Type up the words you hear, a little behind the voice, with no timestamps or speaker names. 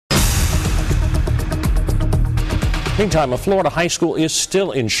Meantime, a Florida high school is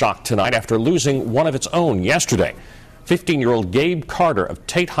still in shock tonight after losing one of its own yesterday. 15-year-old Gabe Carter of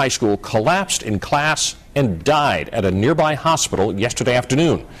Tate High School collapsed in class and died at a nearby hospital yesterday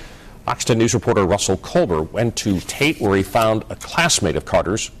afternoon. Fox 10 News reporter Russell Colber went to Tate where he found a classmate of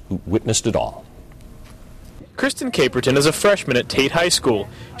Carter's who witnessed it all. Kristen Caperton is a freshman at Tate High School.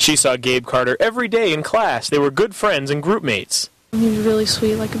 She saw Gabe Carter every day in class. They were good friends and group mates. He was really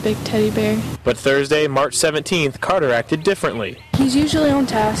sweet, like a big teddy bear. But Thursday, March 17th, Carter acted differently. He's usually on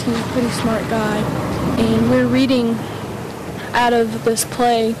task. He's a pretty smart guy. And we're reading out of this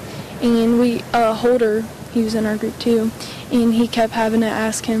play, and Holder, he was in our group too, and he kept having to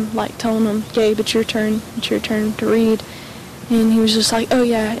ask him, like telling him, Gabe, it's your turn to read. And he was just like, oh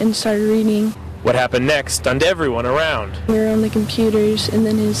yeah, and started reading. What happened next stunned everyone around. We were on the computers, and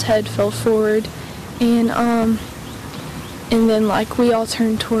then his head fell forward, and then like we all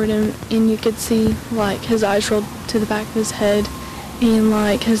turned toward him, and you could see like his eyes rolled to the back of his head, and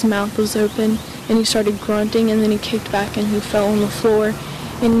like his mouth was open, and he started grunting, and then he kicked back and he fell on the floor.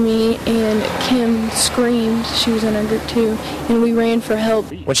 And me and Kim screamed. She was in our group too, and we ran for help.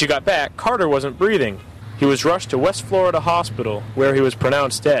 When she got back, Carter wasn't breathing. He was rushed to West Florida Hospital, where he was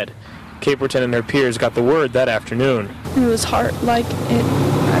pronounced dead. Caperton and her peers got the word that afternoon. It was hard, I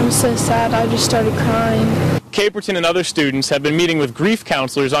was so sad, I just started crying. Caperton and other students have been meeting with grief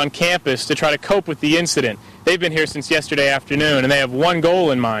counselors on campus to try to cope with the incident. They've been here since yesterday afternoon, and they have one goal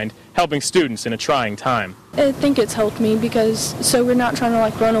in mind, helping students in a trying time. I think it's helped me so we're not trying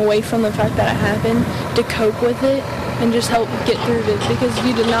to run away from the fact that it happened, to cope with it and just help get through it, because if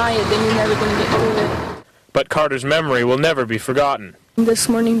you deny it, then you're never going to get through it. But Carter's memory will never be forgotten. This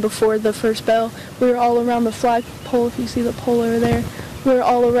morning before the first bell, we were all around the flagpole, if you see the pole over there. We were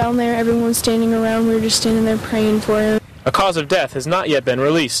all around there, everyone's standing around, we were just standing there praying for him. A cause of death has not yet been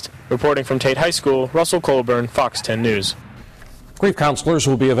released. Reporting from Tate High School, Russell Colburn, Fox 10 News. Grief counselors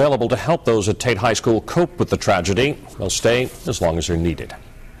will be available to help those at Tate High School cope with the tragedy. They'll stay as long as they're needed.